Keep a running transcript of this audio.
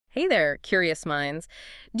Hey there, curious minds.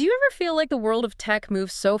 Do you ever feel like the world of tech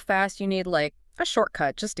moves so fast you need, like, a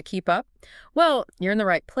shortcut just to keep up? Well, you're in the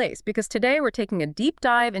right place because today we're taking a deep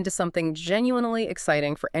dive into something genuinely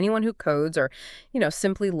exciting for anyone who codes or,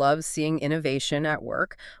 simply loves seeing innovation at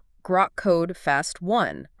work. Grok Code Fast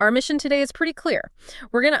 1. Our mission today is pretty clear.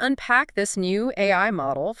 We're going to unpack this new AI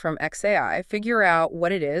model from XAI, figure out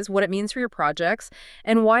what it is, what it means for your projects,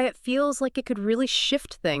 and why it feels like it could really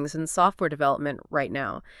shift things in software development right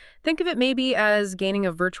now. Think of it maybe as gaining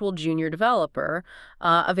a virtual junior developer,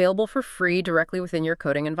 available for free directly within your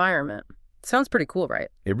coding environment. Sounds pretty cool, right?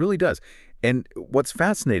 It really does. And what's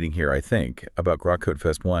fascinating here, I think, about Grok Code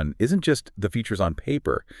Fest 1 isn't just the features on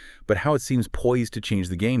paper, but how it seems poised to change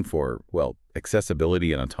the game for, well,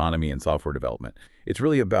 accessibility and autonomy in software development. It's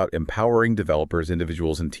really about empowering developers,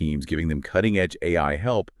 individuals, and teams, giving them cutting-edge AI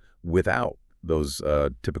help without those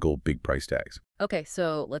typical big price tags. Okay,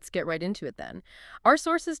 so let's get right into it then. Our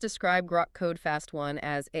sources describe Grok Code Fast 1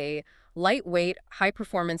 as a lightweight,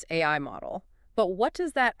 high-performance AI model. But what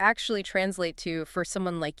does that actually translate to for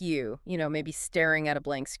someone like you, maybe staring at a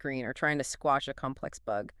blank screen or trying to squash a complex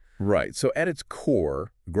bug? Right. So at its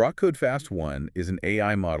core, Grok Code Fast 1 is an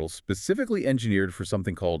AI model specifically engineered for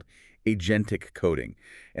something called agentic coding.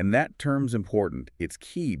 And that term's important. It's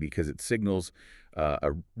key because it signals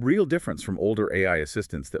a real difference from older AI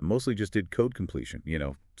assistants that mostly just did code completion,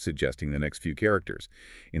 suggesting the next few characters.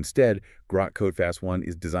 Instead, Grok Code Fast 1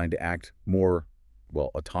 is designed to act more,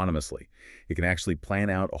 well, autonomously. It can actually plan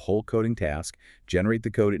out a whole coding task, generate the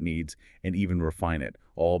code it needs, and even refine it,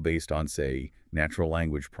 all based on, say, natural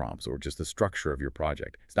language prompts or just the structure of your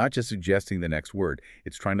project. It's not just suggesting the next word,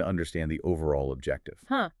 it's trying to understand the overall objective.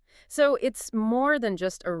 Huh. So it's more than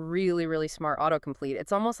just a really, really smart autocomplete.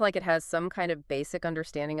 It's almost like it has some kind of basic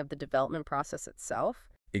understanding of the development process itself.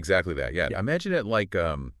 Exactly that, yeah. Imagine it like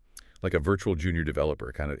a virtual junior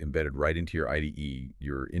developer kind of embedded right into your IDE,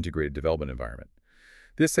 your integrated development environment.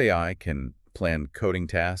 This AI can plan coding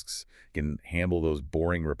tasks, can handle those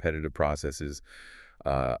boring, repetitive processes,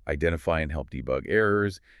 identify and help debug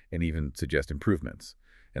errors, and even suggest improvements.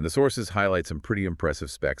 And the sources highlight some pretty impressive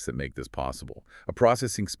specs that make this possible. A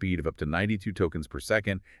processing speed of up to 92 tokens per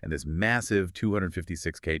second and this massive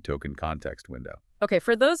 256K token context window. Okay,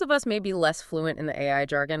 for those of us maybe less fluent in the AI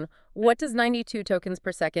jargon, what does 92 tokens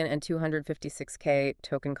per second and 256K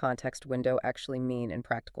token context window actually mean in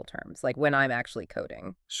practical terms, like when I'm actually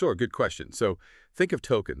coding? Sure, good question. So think of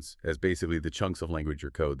tokens as basically the chunks of language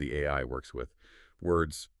or code the AI works with.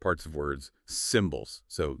 Words, parts of words, symbols.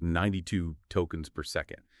 So 92 tokens per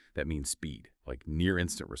second. That means speed, like near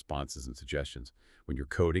instant responses and suggestions. When you're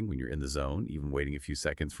coding, when you're in the zone, even waiting a few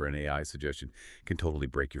seconds for an AI suggestion can totally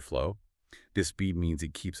break your flow. This speed means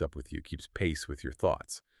it keeps up with you, keeps pace with your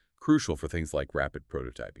thoughts. Crucial for things like rapid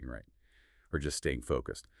prototyping, right? Or just staying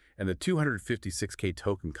focused. And the 256K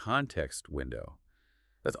token context window,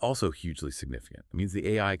 that's also hugely significant. It means the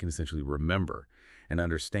AI can essentially remember and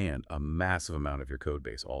understand a massive amount of your code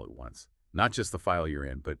base all at once. Not just the file you're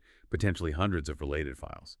in, but potentially hundreds of related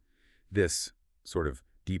files. This sort of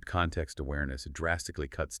deep context awareness drastically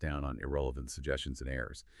cuts down on irrelevant suggestions and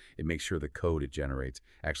errors. It makes sure the code it generates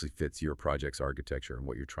actually fits your project's architecture and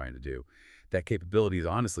what you're trying to do. That capability is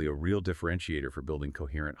honestly a real differentiator for building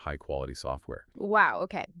coherent, high-quality software. Wow,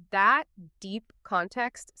 okay. That deep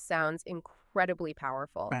context sounds incredibly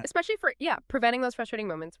powerful, Right. especially for, yeah, preventing those frustrating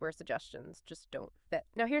moments where suggestions just don't fit.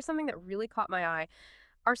 Now, here's something that really caught my eye.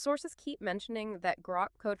 Our sources keep mentioning that Grok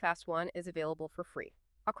Code Fast 1 is available for free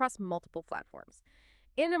across multiple platforms.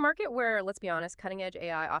 In a market where, let's be honest, cutting-edge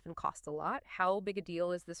AI often costs a lot, how big a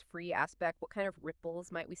deal is this free aspect? What kind of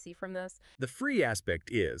ripples might we see from this? The free aspect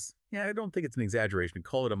is, yeah, I don't think it's an exaggeration to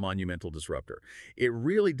call it a monumental disruptor. It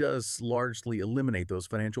really does largely eliminate those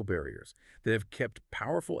financial barriers that have kept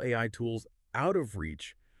powerful AI tools out of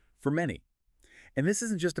reach for many. And this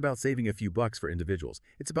isn't just about saving a few bucks for individuals.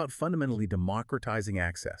 It's about fundamentally democratizing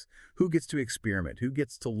access. Who gets to experiment? Who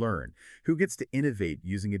gets to learn? Who gets to innovate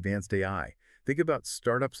using advanced AI? Think about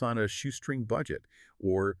startups on a shoestring budget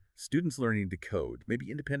or students learning to code,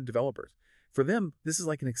 maybe independent developers. For them, this is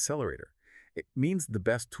like an accelerator. It means the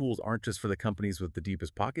best tools aren't just for the companies with the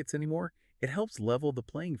deepest pockets anymore. It helps level the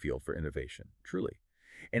playing field for innovation, truly.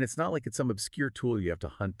 And it's not like it's some obscure tool you have to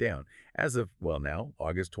hunt down. As of, well now,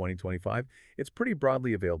 August 2025, it's pretty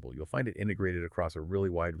broadly available. You'll find it integrated across a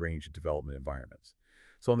really wide range of development environments.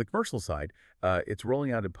 So on the commercial side, it's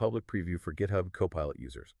rolling out in public preview for GitHub Copilot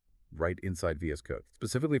users, right inside VS Code,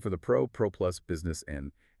 specifically for the Pro, Pro Plus, Business,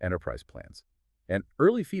 and Enterprise plans. And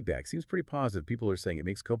early feedback seems pretty positive. People are saying it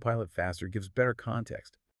makes Copilot faster, gives better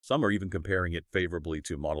context. Some are even comparing it favorably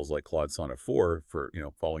to models like Claude Sonnet 4 for,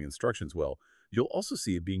 following instructions well, You'll also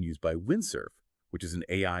see it being used by Windsurf, which is an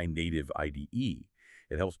AI native IDE.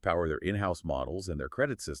 It helps power their in-house models and their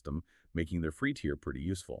credit system, making their free tier pretty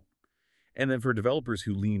useful. And then for developers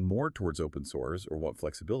who lean more towards open source or want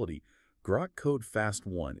flexibility, Grok Code Fast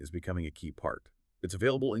 1 is becoming a key part. It's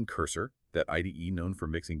available in Cursor, that IDE known for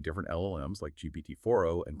mixing different LLMs like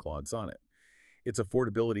GPT-4o and Claude Sonnet. Its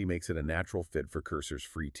affordability makes it a natural fit for Cursor's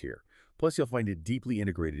free tier. Plus, you'll find it deeply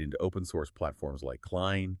integrated into open source platforms like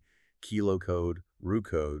Klein, KiloCode,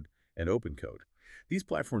 RuCode, and OpenCode. These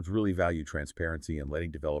platforms really value transparency and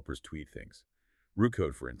letting developers tweak things.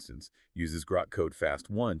 RuCode, for instance, uses Grok Code Fast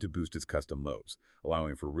 1 to boost its custom modes,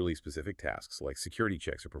 allowing for really specific tasks like security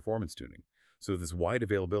checks or performance tuning. So with this wide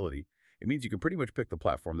availability, it means you can pretty much pick the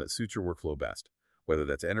platform that suits your workflow best, whether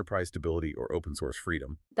that's enterprise stability or open source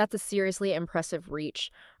freedom. That's a seriously impressive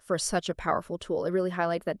reach for such a powerful tool. It really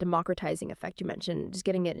highlights that democratizing effect you mentioned, just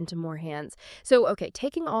getting it into more hands. So, okay,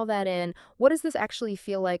 taking all that in, what does this actually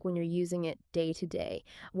feel like when you're using it day to day?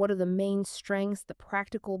 What are the main strengths, the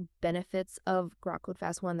practical benefits of Grok Code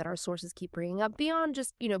Fast 1 that our sources keep bringing up beyond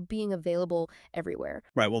just, being available everywhere?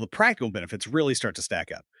 Right. Well, the practical benefits really start to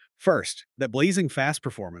stack up. First, that blazing fast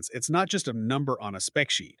performance, it's not just a number on a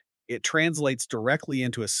spec sheet. It translates directly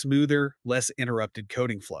into a smoother, less interrupted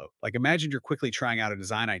coding flow. Like imagine you're quickly trying out a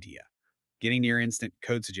design idea. Getting near instant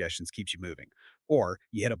code suggestions keeps you moving. Or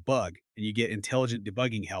you hit a bug and you get intelligent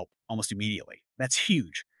debugging help almost immediately. That's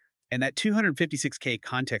huge. And that 256K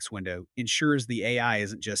context window ensures the AI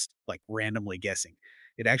isn't just like randomly guessing.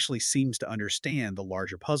 It actually seems to understand the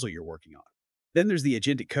larger puzzle you're working on. Then there's the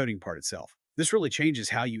agentic coding part itself. This really changes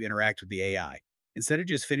how you interact with the AI. Instead of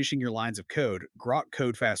just finishing your lines of code, Grok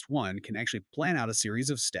Code Fast 1 can actually plan out a series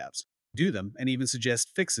of steps, do them, and even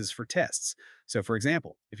suggest fixes for tests. So for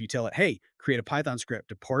example, if you tell it, hey, create a Python script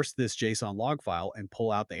to parse this JSON log file and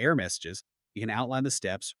pull out the error messages, you can outline the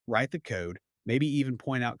steps, write the code, maybe even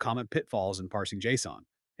point out common pitfalls in parsing JSON.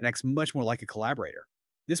 It acts much more like a collaborator.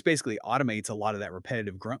 This basically automates a lot of that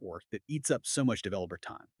repetitive grunt work that eats up so much developer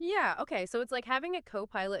time. Yeah, okay, so it's like having a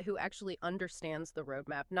co-pilot who actually understands the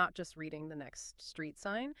roadmap, not just reading the next street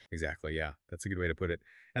sign. Exactly, yeah. That's a good way to put it.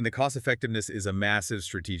 And the cost effectiveness is a massive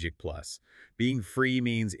strategic plus. Being free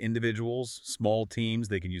means individuals, small teams,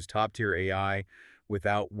 they can use top-tier AI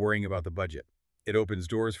without worrying about the budget. It opens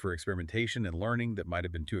doors for experimentation and learning that might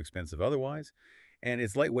have been too expensive otherwise. And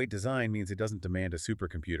its lightweight design means it doesn't demand a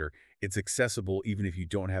supercomputer. It's accessible even if you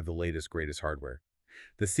don't have the latest, greatest hardware.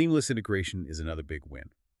 The seamless integration is another big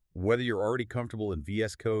win. Whether you're already comfortable in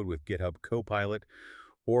VS Code with GitHub Copilot,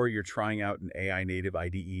 or you're trying out an AI native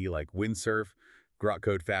IDE like Windsurf, Grok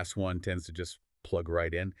Code Fast 1 tends to just plug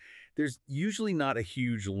right in. There's usually not a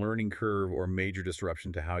huge learning curve or major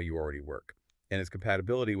disruption to how you already work. And its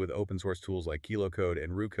compatibility with open source tools like KiloCode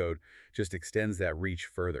and RuCode just extends that reach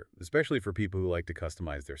further, especially for people who like to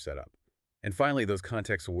customize their setup. And finally, those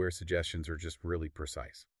context-aware suggestions are just really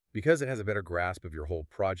precise. Because it has a better grasp of your whole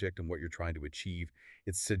project and what you're trying to achieve,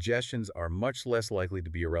 its suggestions are much less likely to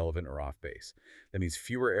be irrelevant or off base. That means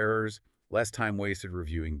fewer errors, less time wasted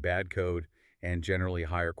reviewing bad code, and generally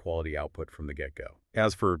higher quality output from the get-go.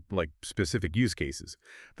 As for specific use cases,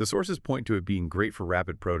 the sources point to it being great for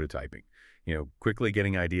rapid prototyping. Quickly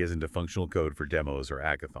getting ideas into functional code for demos or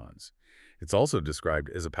hackathons. It's also described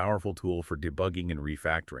as a powerful tool for debugging and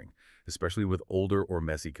refactoring, especially with older or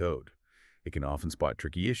messy code. It can often spot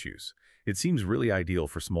tricky issues. It seems really ideal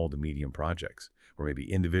for small to medium projects, where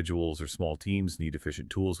maybe individuals or small teams need efficient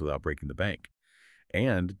tools without breaking the bank.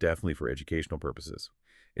 And definitely for educational purposes.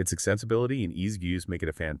 Its accessibility and ease of use make it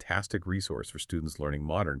a fantastic resource for students learning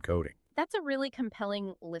modern coding. That's a really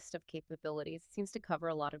compelling list of capabilities. It seems to cover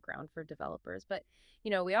a lot of ground for developers. But,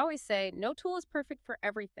 we always say no tool is perfect for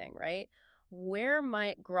everything, right? Where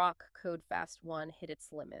might Grok Code Fast 1 hit its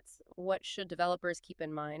limits? What should developers keep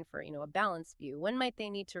in mind for, a balanced view? When might they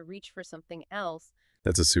need to reach for something else?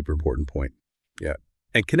 That's a super important point. Yeah.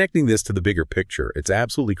 And connecting this to the bigger picture, it's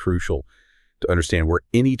absolutely crucial to understand where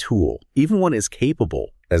any tool, even one as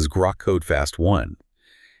capable as Grok Code Fast 1,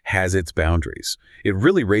 has its boundaries. It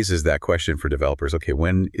really raises that question for developers. Okay,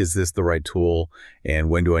 when is this the right tool? And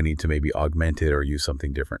when do I need to maybe augment it or use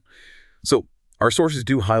something different? So our sources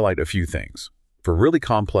do highlight a few things. For really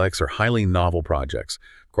complex or highly novel projects,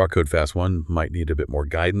 Grok Code Fast 1 might need a bit more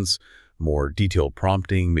guidance, more detailed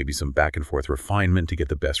prompting, maybe some back and forth refinement to get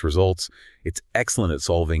the best results. It's excellent at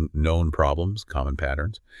solving known problems, common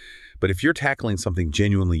patterns. But if you're tackling something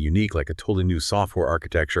genuinely unique, like a totally new software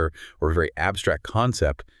architecture or a very abstract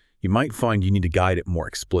concept, you might find you need to guide it more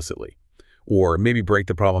explicitly. Or maybe break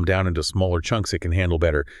the problem down into smaller chunks it can handle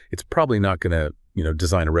better. It's probably not going to,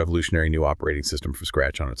 design a revolutionary new operating system from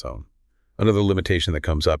scratch on its own. Another limitation that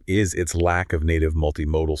comes up is its lack of native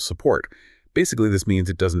multimodal support. Basically, this means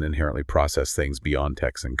it doesn't inherently process things beyond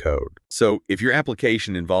text and code. So if your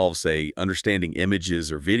application involves, say, understanding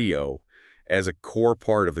images or video as a core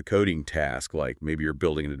part of the coding task, like maybe you're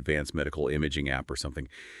building an advanced medical imaging app or something,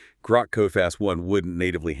 Grok Codefast 1 wouldn't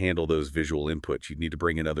natively handle those visual inputs. You'd need to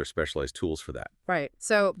bring in other specialized tools for that. Right.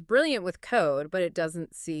 So brilliant with code, but it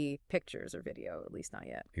doesn't see pictures or video, at least not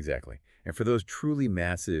yet. Exactly. And for those truly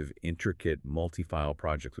massive, intricate, multi-file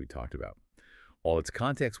projects we talked about, while its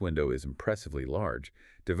context window is impressively large,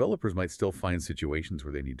 developers might still find situations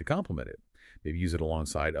where they need to complement it. Maybe use it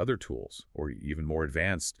alongside other tools, or even more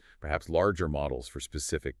advanced, perhaps larger models for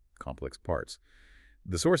specific complex parts.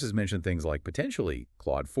 The sources mention things like potentially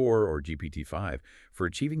Claude 4 or GPT-5 for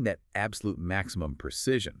achieving that absolute maximum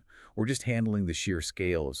precision, or just handling the sheer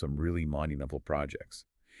scale of some really monumental projects.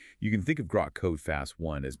 You can think of Grok Codefast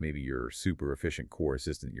 1 as maybe your super efficient core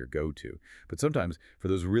assistant, your go-to. But sometimes, for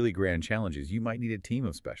those really grand challenges, you might need a team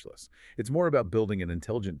of specialists. It's more about building an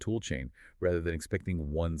intelligent tool chain rather than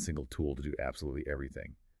expecting one single tool to do absolutely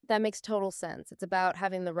everything. That makes total sense. It's about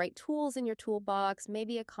having the right tools in your toolbox,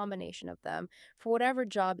 maybe a combination of them, for whatever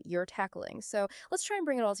job you're tackling. So let's try and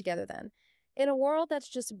bring it all together then. In a world that's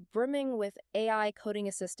just brimming with AI coding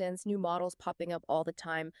assistants, new models popping up all the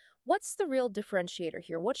time, what's the real differentiator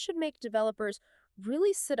here? What should make developers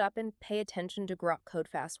really sit up and pay attention to Grok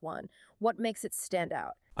Codefast 1? What makes it stand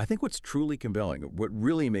out? I think what's truly compelling, what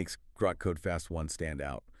really makes Grok Codefast 1 stand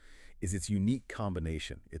out, is its unique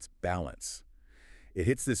combination, its balance. It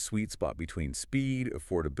hits this sweet spot between speed,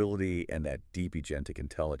 affordability, and that deep agentic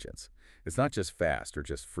intelligence. It's not just fast or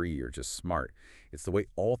just free or just smart. It's the way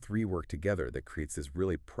all three work together that creates this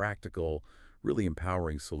really practical, really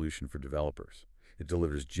empowering solution for developers. It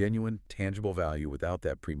delivers genuine, tangible value without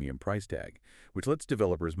that premium price tag, which lets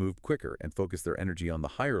developers move quicker and focus their energy on the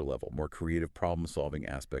higher level, more creative problem-solving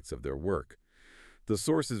aspects of their work. The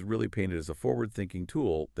source is really painted as a forward-thinking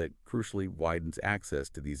tool that crucially widens access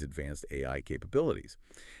to these advanced AI capabilities.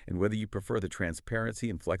 And whether you prefer the transparency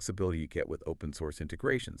and flexibility you get with open-source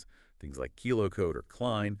integrations, things like KiloCode or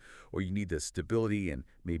Klein, or you need the stability and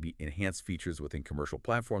maybe enhanced features within commercial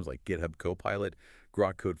platforms like GitHub Copilot,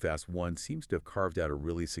 Grok Codefast 1 seems to have carved out a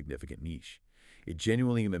really significant niche. It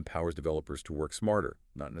genuinely empowers developers to work smarter,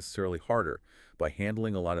 not necessarily harder, by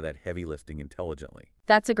handling a lot of that heavy lifting intelligently.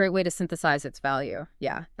 That's a great way to synthesize its value.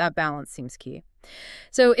 Yeah, that balance seems key.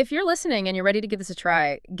 So if you're listening and you're ready to give this a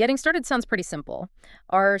try, getting started sounds pretty simple.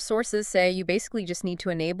 Our sources say you basically just need to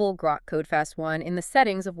enable Grok Codefast 1 in the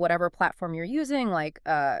settings of whatever platform you're using, like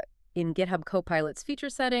in GitHub Copilot's feature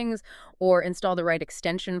settings, or install the right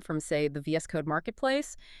extension from, say, the VS Code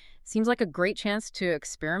Marketplace. Seems like a great chance to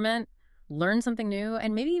experiment, learn something new,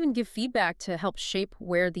 and maybe even give feedback to help shape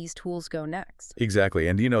where these tools go next. Exactly.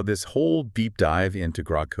 And this whole deep dive into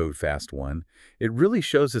Grok Codefast 1, it really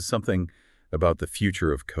shows us something about the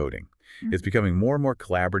future of coding. It's becoming more and more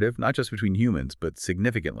collaborative, not just between humans, but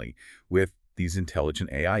significantly with these intelligent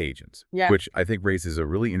AI agents, which I think raises a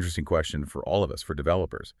really interesting question for all of us, for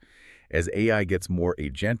developers. As AI gets more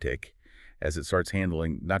agentic, as it starts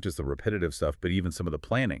handling not just the repetitive stuff, but even some of the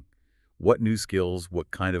planning, what new skills,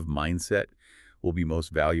 what kind of mindset will be most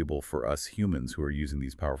valuable for us humans who are using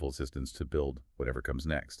these powerful assistants to build whatever comes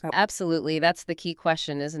next? Absolutely. That's the key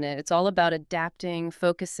question, isn't it? It's all about adapting,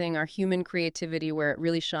 focusing our human creativity where it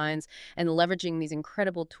really shines, and leveraging these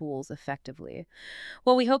incredible tools effectively.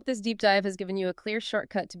 Well, we hope this deep dive has given you a clear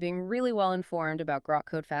shortcut to being really well informed about Grok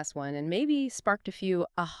Codefast 1 and maybe sparked a few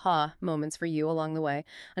aha moments for you along the way.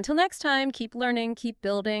 Until next time, keep learning, keep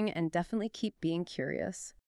building, and definitely keep being curious.